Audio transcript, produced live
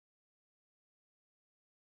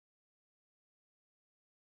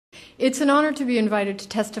It's an honor to be invited to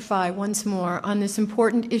testify once more on this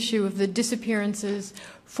important issue of the disappearances,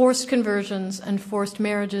 forced conversions, and forced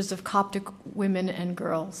marriages of Coptic women and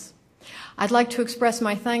girls. I'd like to express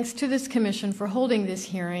my thanks to this commission for holding this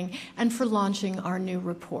hearing and for launching our new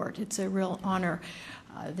report. It's a real honor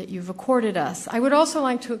that you've accorded us. I would also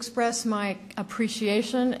like to express my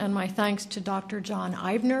appreciation and my thanks to Dr. John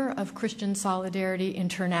Eibner of Christian Solidarity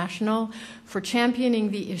International for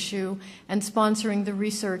championing the issue and sponsoring the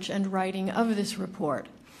research and writing of this report.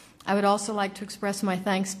 I would also like to express my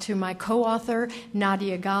thanks to my co-author,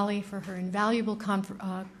 Nadia Ghali, for her invaluable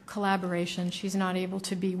collaboration. She's not able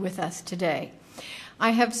to be with us today.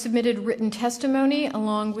 I have submitted written testimony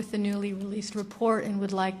along with the newly released report and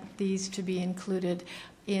would like these to be included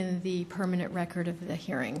in the permanent record of the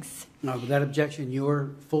hearings. Now, without objection, your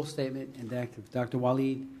full statement and that of Dr.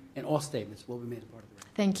 Walid and all statements will be made a part of the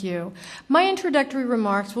record. Thank you. My introductory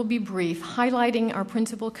remarks will be brief, highlighting our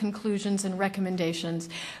principal conclusions and recommendations,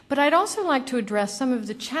 but I'd also like to address some of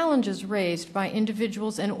the challenges raised by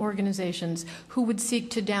individuals and organizations who would seek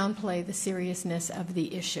to downplay the seriousness of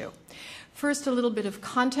the issue. First, a little bit of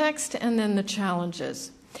context, and then the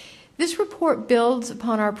challenges. This report builds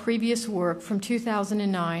upon our previous work from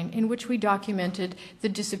 2009, in which we documented the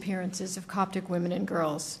disappearances of Coptic women and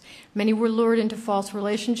girls. Many were lured into false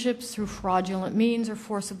relationships through fraudulent means or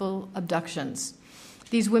forcible abductions.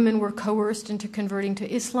 These women were coerced into converting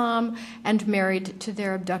to Islam and married to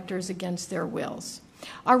their abductors against their wills.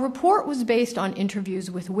 Our report was based on interviews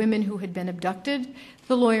with women who had been abducted,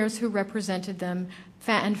 the lawyers who represented them,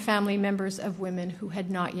 and family members of women who had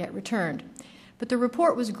not yet returned. But the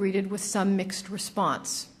report was greeted with some mixed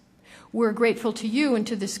response. We're grateful to you and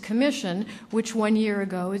to this commission, which 1 year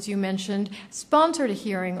ago, as you mentioned, sponsored a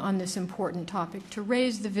hearing on this important topic to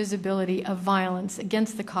raise the visibility of violence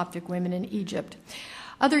against the Coptic women in Egypt.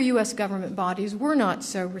 Other U.S. government bodies were not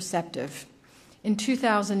so receptive. In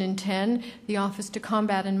 2010, the Office to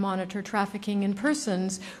Combat and Monitor Trafficking in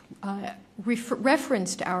Persons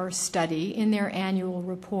referenced our study in their annual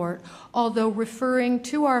report, although referring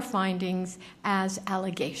to our findings as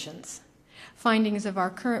allegations. Findings of our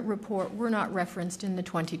current report were not referenced in the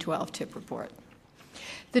 2012 TIP report.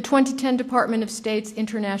 The 2010 Department of State's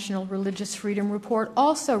International Religious Freedom Report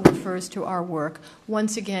also refers to our work,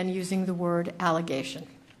 once again using the word allegation.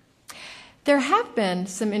 There have been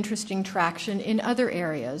some interesting traction in other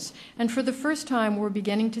areas, and for the first time we're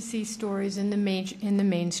beginning to see stories in the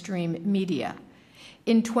mainstream media.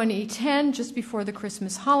 In 2010, just before the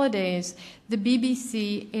Christmas holidays, the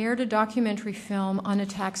BBC aired a documentary film on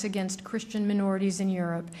attacks against Christian minorities in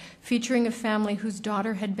Europe, featuring a family whose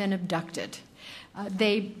daughter had been abducted.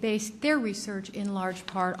 They based their research in large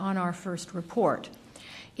part on our first report.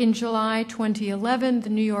 In July 2011, the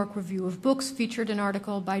New York Review of Books featured an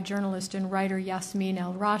article by journalist and writer Yasmin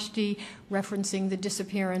El-Rashdi referencing the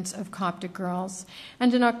disappearance of Coptic girls.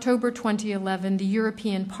 And in October 2011, the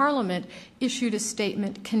European Parliament issued a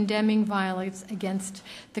statement condemning violence against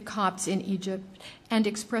the Copts in Egypt and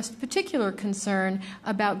expressed particular concern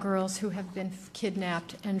about girls who have been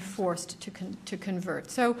kidnapped and forced to convert.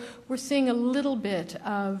 So we're seeing a little bit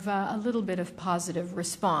of positive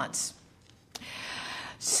response.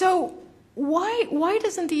 So why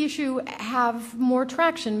doesn't the issue have more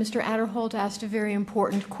traction? Mr. Adderholt asked a very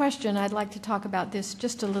important question. I'd like to talk about this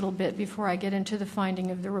just a little bit before I get into the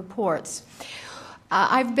finding of the reports.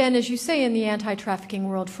 I've been, as you say, in the anti-trafficking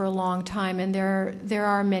world for a long time, and there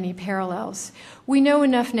are many parallels. We know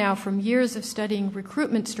enough now from years of studying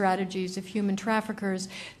recruitment strategies of human traffickers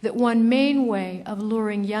that one main way of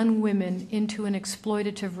luring young women into an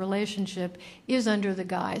exploitative relationship is under the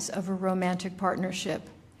guise of a romantic partnership.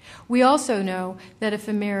 We also know that if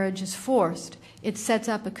a marriage is forced, it sets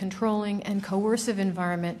up a controlling and coercive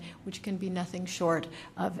environment which can be nothing short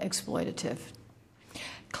of exploitative.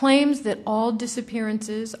 Claims that all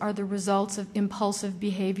disappearances are the results of impulsive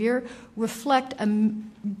behavior reflect a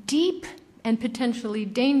deep and potentially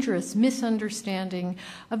dangerous misunderstanding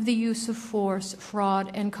of the use of force, fraud,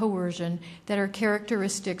 and coercion that are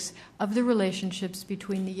characteristics of the relationships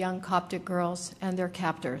between the young Coptic girls and their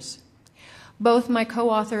captors. Both my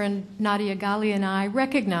co-author and Nadia Ghali and I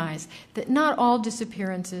recognize that not all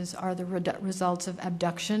disappearances are the results of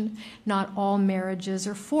abduction, not all marriages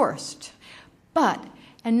are forced, but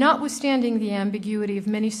and notwithstanding the ambiguity of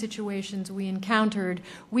many situations we encountered,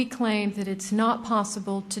 we claim that it's not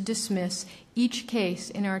possible to dismiss each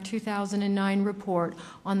case in our 2009 report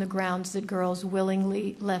on the grounds that girls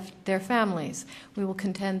willingly left their families. We will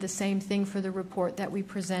contend the same thing for the report that we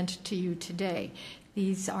present to you today.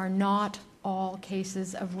 These are not all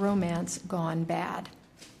cases of romance gone bad.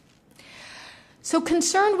 So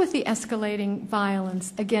concerned with the escalating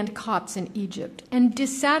violence against Copts in Egypt and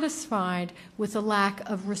dissatisfied with the lack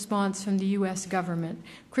of response from the U.S. government,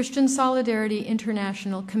 Christian Solidarity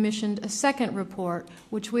International commissioned a second report,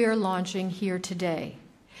 which we are launching here today.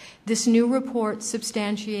 This new report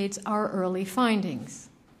substantiates our early findings.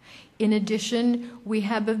 In addition, we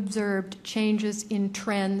have observed changes in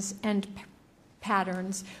trends and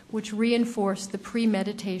patterns which reinforce the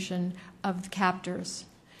premeditation of the captors.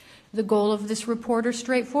 The goal of this report is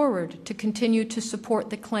straightforward: to continue to support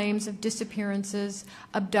the claims of disappearances,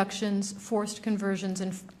 abductions, forced conversions,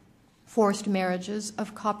 and forced marriages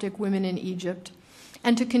of Coptic women in Egypt,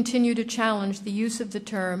 and to continue to challenge the use of the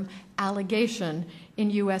term allegation in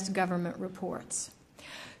U.S. government reports.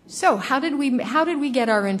 So how did we get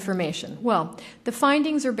our information? Well, the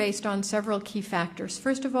findings are based on several key factors.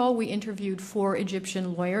 First of all, we interviewed 4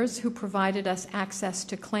 Egyptian lawyers who provided us access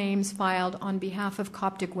to claims filed on behalf of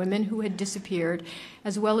Coptic women who had disappeared,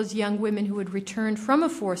 as well as young women who had returned from a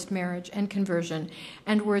forced marriage and conversion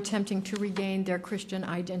and were attempting to regain their Christian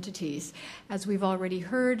identities. As we've already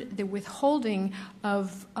heard, the withholding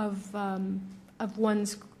of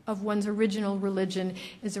one's original religion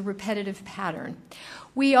is a repetitive pattern.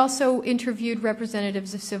 We also interviewed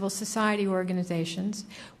representatives of civil society organizations.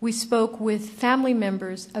 We spoke with family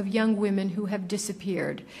members of young women who have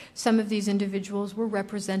disappeared. Some of these individuals were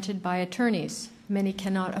represented by attorneys. Many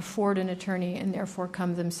cannot afford an attorney and therefore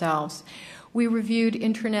come themselves. We reviewed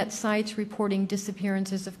internet sites reporting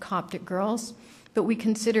disappearances of Coptic girls, but we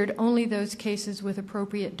considered only those cases with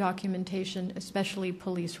appropriate documentation, especially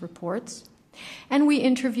police reports. And we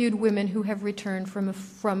interviewed women who have returned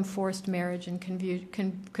from forced marriage and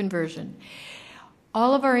conversion.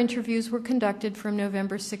 All of our interviews were conducted from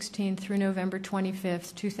November 16th through November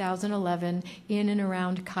 25th, 2011, in and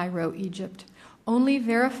around Cairo, Egypt. Only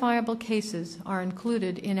verifiable cases are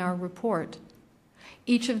included in our report.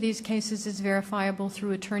 Each of these cases is verifiable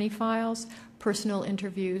through attorney files, personal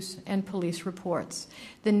interviews, and police reports.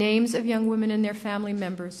 The names of young women and their family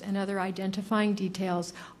members and other identifying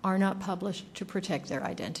details are not published to protect their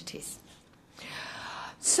identities.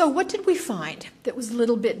 So what did we find that was a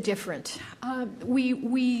little bit different?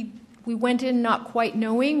 We went in not quite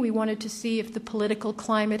knowing. We wanted to see if the political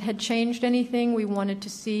climate had changed anything. We wanted to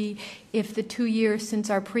see if the 2 years since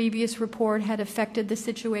our previous report had affected the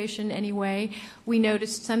situation anyway. We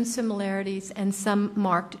noticed some similarities and some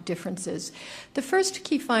marked differences. The first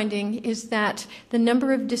key finding is that the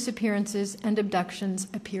number of disappearances and abductions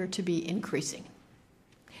appear to be increasing.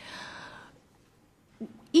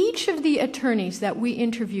 Each of the attorneys that we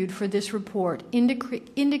interviewed for this report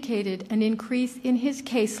indicated an increase in his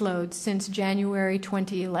caseload since January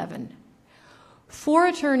 2011. 4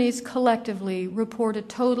 attorneys collectively report a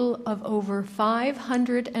total of over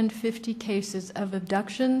 550 cases of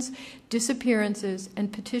abductions, disappearances,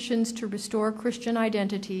 and petitions to restore Christian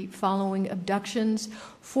identity following abductions,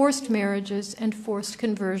 forced marriages, and forced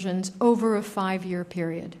conversions over a 5-year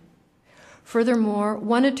period. Furthermore,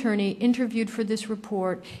 one attorney interviewed for this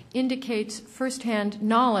report indicates firsthand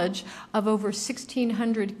knowledge of over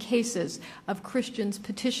 1,600 cases of Christians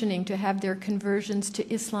petitioning to have their conversions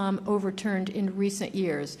to Islam overturned in recent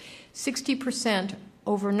years. 60%,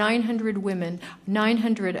 over 900 women,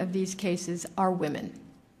 900 of these cases are women.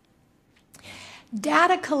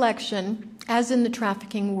 Data collection, as in the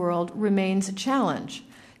trafficking world, remains a challenge.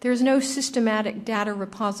 There is no systematic data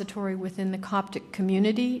repository within the Coptic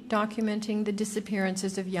community documenting the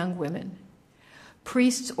disappearances of young women.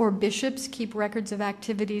 Priests or bishops keep records of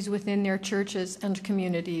activities within their churches and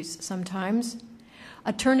communities sometimes.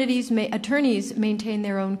 Attorneys maintain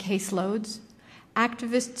their own caseloads.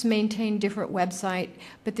 Activists maintain different websites,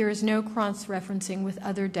 but there is no cross-referencing with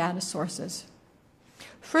other data sources.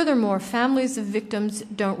 Furthermore, families of victims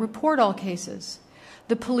don't report all cases.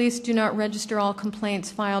 The police do not register all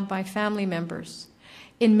complaints filed by family members.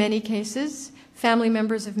 In many cases, family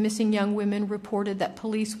members of missing young women reported that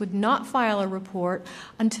police would not file a report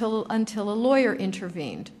until a lawyer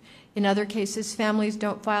intervened. In other cases, families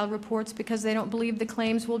don't file reports because they don't believe the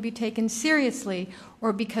claims will be taken seriously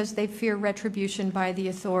or because they fear retribution by the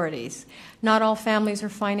authorities. Not all families are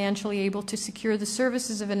financially able to secure the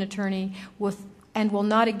services of an attorney and will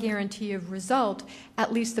not a guarantee of result.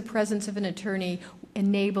 At least the presence of an attorney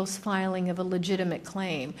enables filing of a legitimate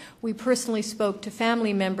claim. We personally spoke to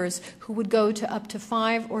family members who would go to up to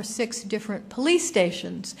 5 or 6 different police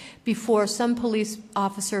stations before some police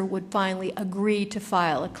officer would finally agree to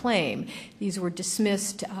file a claim. These were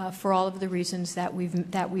dismissed for all of the reasons that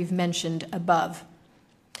we've mentioned above.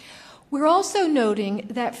 We're also noting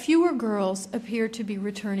that fewer girls appear to be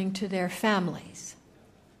returning to their families.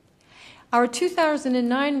 Our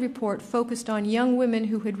 2009 report focused on young women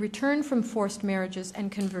who had returned from forced marriages and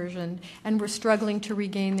conversion and were struggling to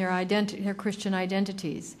regain their Christian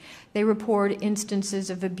identities. They report instances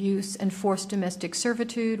of abuse and forced domestic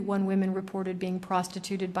servitude. One woman reported being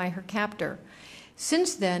prostituted by her captor.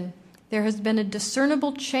 Since then, there has been a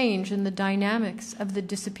discernible change in the dynamics of the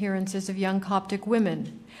disappearances of young Coptic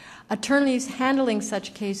women. Attorneys handling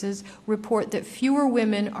such cases report that fewer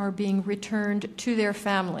women are being returned to their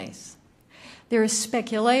families. There is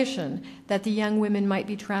speculation that the young women might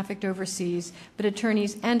be trafficked overseas, but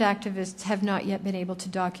attorneys and activists have not yet been able to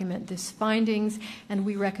document these findings, and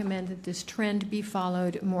we recommend that this trend be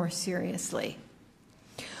followed more seriously.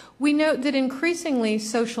 We note that increasingly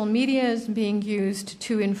social media is being used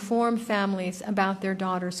to inform families about their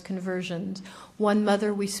daughters' conversions. One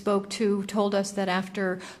mother we spoke to told us that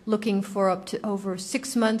after looking for up to over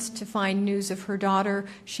 6 months to find news of her daughter,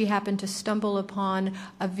 she happened to stumble upon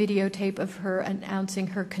a videotape of her announcing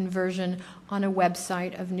her conversion on a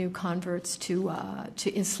website of new converts to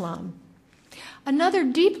Islam. Another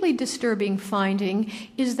deeply disturbing finding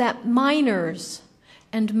is that minors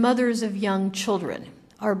and mothers of young children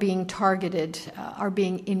are being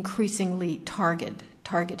increasingly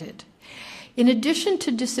targeted. In addition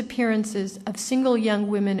to disappearances of single young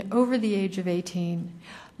women over the age of 18,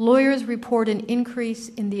 lawyers report an increase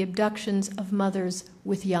in the abductions of mothers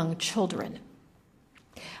with young children.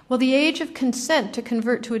 While the age of consent to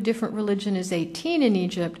convert to a different religion is 18 in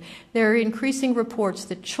Egypt, there are increasing reports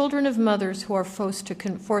that children of mothers who are forced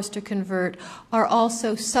to convert are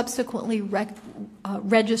also subsequently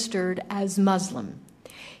registered as Muslim.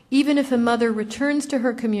 Even if a mother returns to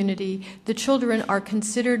her community, the children are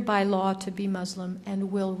considered by law to be Muslim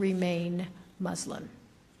and will remain Muslim.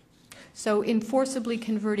 So in forcibly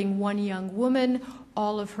converting one young woman,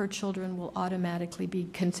 all of her children will automatically be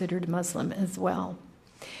considered Muslim as well.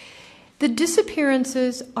 The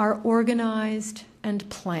disappearances are organized and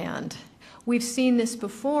planned. We've seen this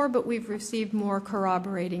before, but we've received more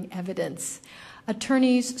corroborating evidence.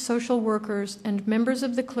 Attorneys, social workers, and members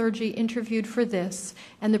of the clergy interviewed for this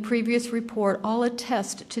and the previous report all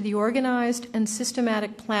attest to the organized and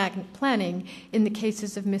systematic planning in the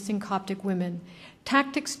cases of missing Coptic women.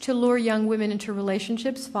 Tactics to lure young women into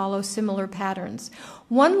relationships follow similar patterns.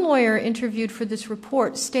 One lawyer interviewed for this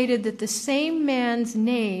report stated that the same man's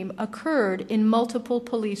name occurred in multiple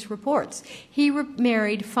police reports. He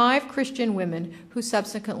married 5 Christian women who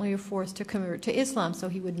subsequently were forced to convert to Islam. So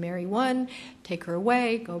he would marry one, take her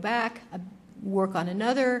away, go back, work on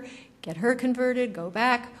another, get her converted, go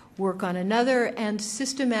back, work on another, and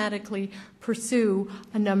systematically pursue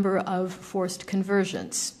a number of forced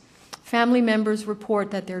conversions. Family members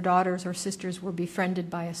report that their daughters or sisters were befriended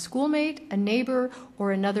by a schoolmate, a neighbor,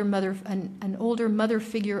 or another an older mother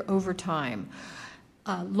figure over time.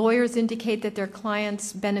 Lawyers indicate that their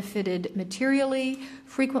clients benefited materially.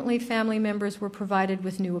 Frequently, family members were provided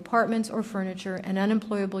with new apartments or furniture, and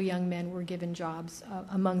unemployable young men were given jobs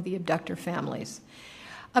among the abductor families.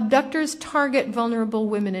 Abductors target vulnerable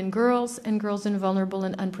women and girls in vulnerable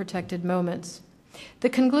and unprotected moments. The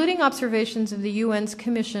concluding observations of the UN's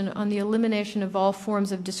Commission on the Elimination of All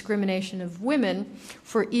Forms of Discrimination of Women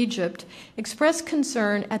for Egypt express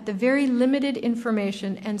concern at the very limited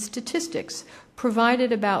information and statistics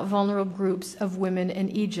provided about vulnerable groups of women in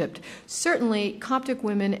Egypt. Certainly, Coptic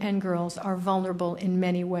women and girls are vulnerable in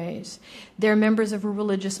many ways. They're members of a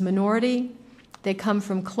religious minority. They come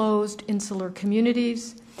from closed, insular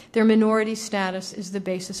communities. Their minority status is the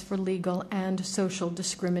basis for legal and social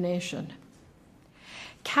discrimination.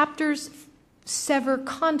 Captors sever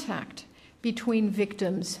contact between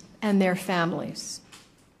victims and their families.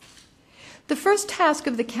 The first task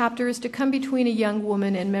of the captor is to come between a young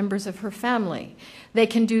woman and members of her family. They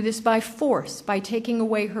can do this by force, by taking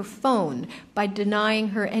away her phone, by denying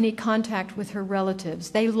her any contact with her relatives.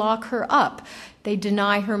 They lock her up. They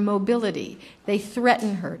deny her mobility. They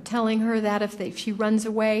threaten her, telling her that if she runs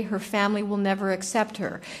away, her family will never accept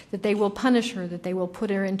her, that they will punish her, that they will put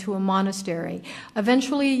her into a monastery.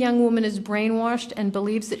 Eventually, a young woman is brainwashed and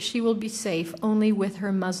believes that she will be safe only with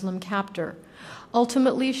her Muslim captor.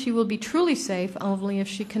 Ultimately, she will be truly safe only if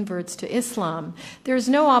she converts to Islam. There is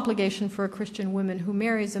no obligation for a Christian woman who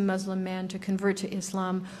marries a Muslim man to convert to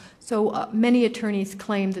Islam, so many attorneys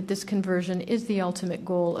claim that this conversion is the ultimate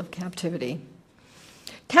goal of captivity.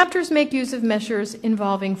 Captors make use of measures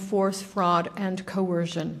involving force, fraud, and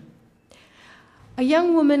coercion. A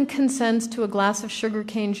young woman consents to a glass of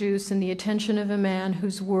sugarcane juice in the attention of a man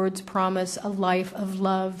whose words promise a life of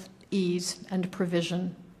love, ease, and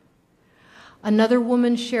provision. Another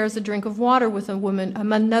woman shares a drink of water with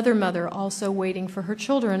another mother also waiting for her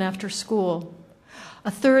children after school.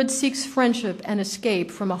 A third seeks friendship and escape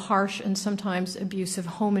from a harsh and sometimes abusive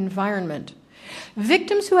home environment.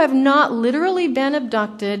 Victims who have not literally been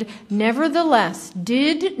abducted, nevertheless,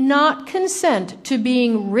 did not consent to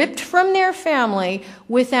being ripped from their family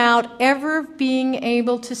without ever being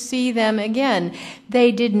able to see them again.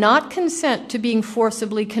 They did not consent to being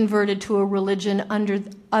forcibly converted to a religion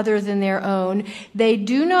other than their own. They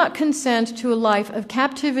do not consent to a life of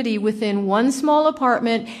captivity within one small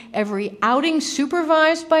apartment, every outing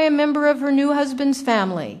supervised by a member of her new husband's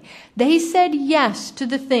family. They said yes to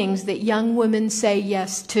the things that young women say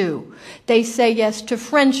yes to. They say yes to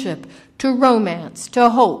friendship, to romance,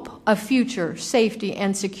 to hope, a future, safety,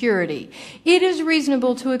 and security. It is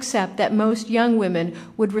reasonable to accept that most young women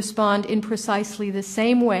would respond in precisely the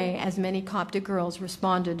same way as many Coptic girls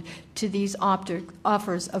responded to these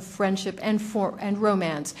offers of friendship and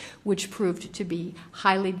romance, which proved to be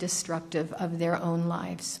highly destructive of their own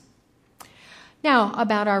lives. Now,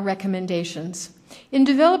 about our recommendations. In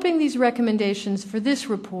developing these recommendations for this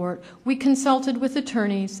report, we consulted with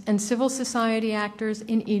attorneys and civil society actors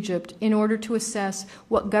in Egypt in order to assess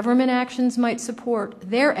what government actions might support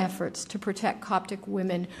their efforts to protect Coptic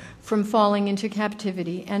women from falling into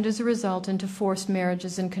captivity and, as a result, into forced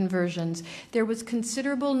marriages and conversions. There was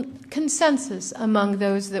considerable consensus among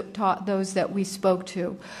those that we spoke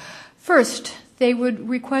to. First, they would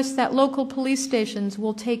request that local police stations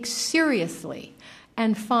will take seriously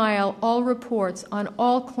and file all reports on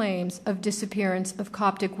all claims of disappearance of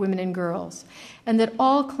Coptic women and girls, and that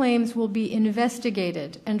all claims will be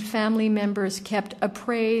investigated and family members kept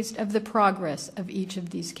appraised of the progress of each of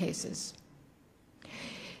these cases.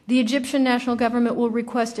 The Egyptian national government will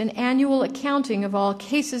request an annual accounting of all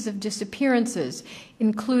cases of disappearances,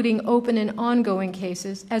 including open and ongoing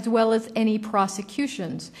cases, as well as any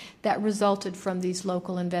prosecutions that resulted from these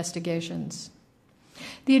local investigations.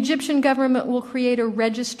 The Egyptian government will create a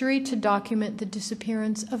registry to document the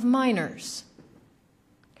disappearance of minors.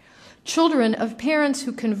 Children of parents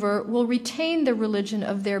who convert will retain the religion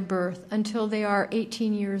of their birth until they are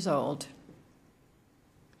 18 years old.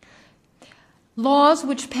 Laws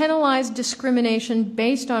which penalize discrimination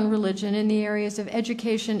based on religion in the areas of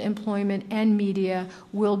education, employment, and media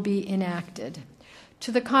will be enacted.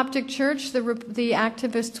 To the Coptic Church, the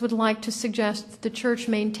activists would like to suggest that the Church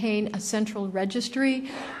maintain a central registry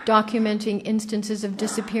documenting instances of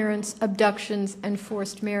disappearance, abductions, and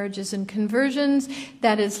forced marriages and conversions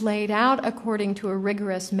that is laid out according to a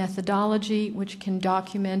rigorous methodology which can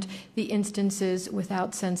document the instances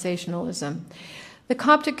without sensationalism. The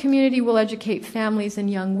Coptic community will educate families and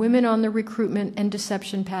young women on the recruitment and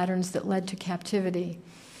deception patterns that led to captivity.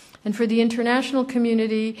 And for the international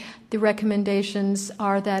community, the recommendations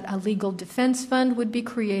are that a legal defense fund would be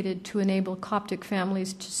created to enable Coptic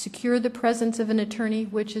families to secure the presence of an attorney,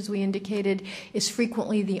 which, as we indicated, is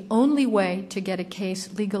frequently the only way to get a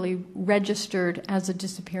case legally registered as a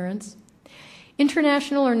disappearance.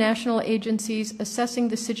 International or national agencies assessing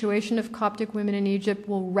the situation of Coptic women in Egypt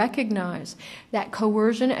will recognize that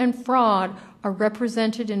coercion and fraud are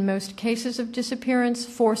represented in most cases of disappearance,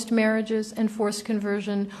 forced marriages, and forced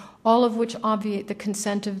conversion, all of which obviate the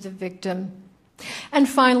consent of the victim. And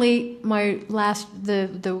finally,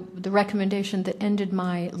 the recommendation that ended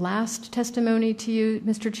my last testimony to you,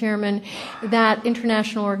 Mr. Chairman, that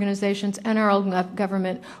international organizations and our own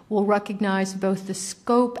government will recognize both the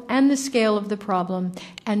scope and the scale of the problem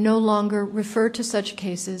and no longer refer to such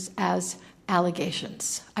cases as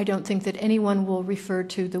allegations. I don't think that anyone will refer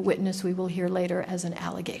to the witness we will hear later as an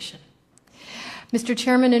allegation. Mr.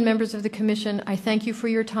 Chairman and members of the Commission, I thank you for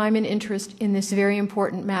your time and interest in this very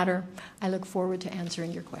important matter. I look forward to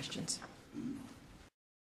answering your questions.